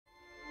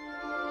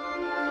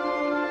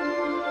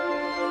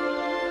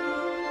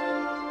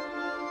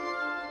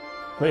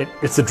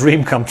It's a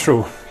dream come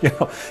true.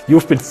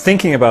 You've been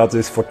thinking about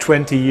this for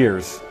 20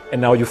 years,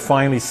 and now you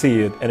finally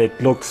see it, and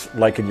it looks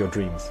like in your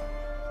dreams.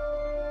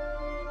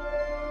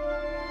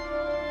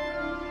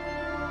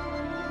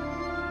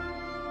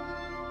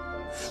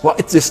 Well,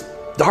 it's this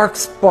dark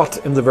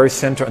spot in the very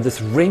center and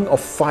this ring of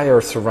fire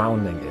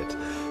surrounding it.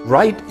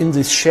 Right in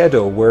this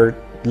shadow where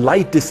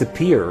light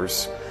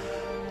disappears,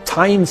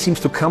 time seems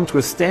to come to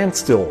a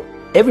standstill.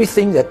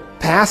 Everything that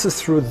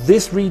passes through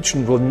this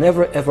region will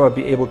never ever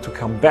be able to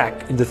come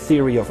back in the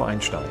theory of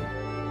Einstein.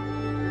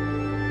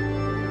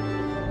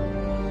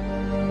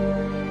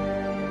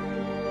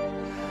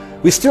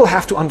 We still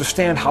have to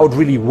understand how it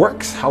really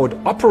works, how it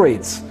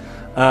operates.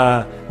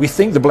 We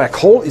think the black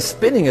hole is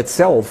spinning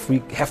itself.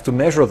 We have to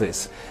measure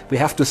this. We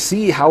have to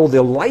see how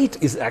the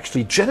light is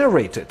actually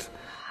generated.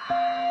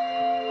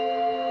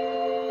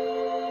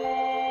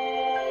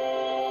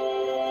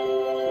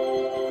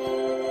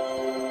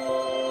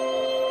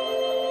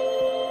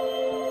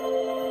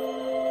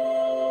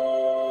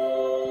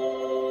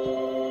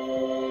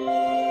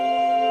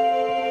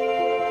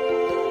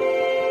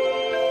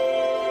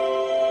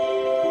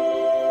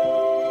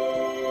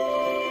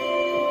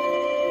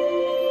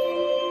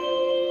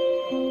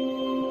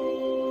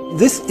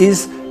 This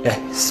is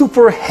a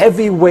super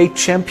heavyweight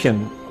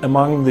champion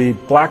among the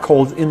black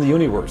holes in the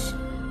universe.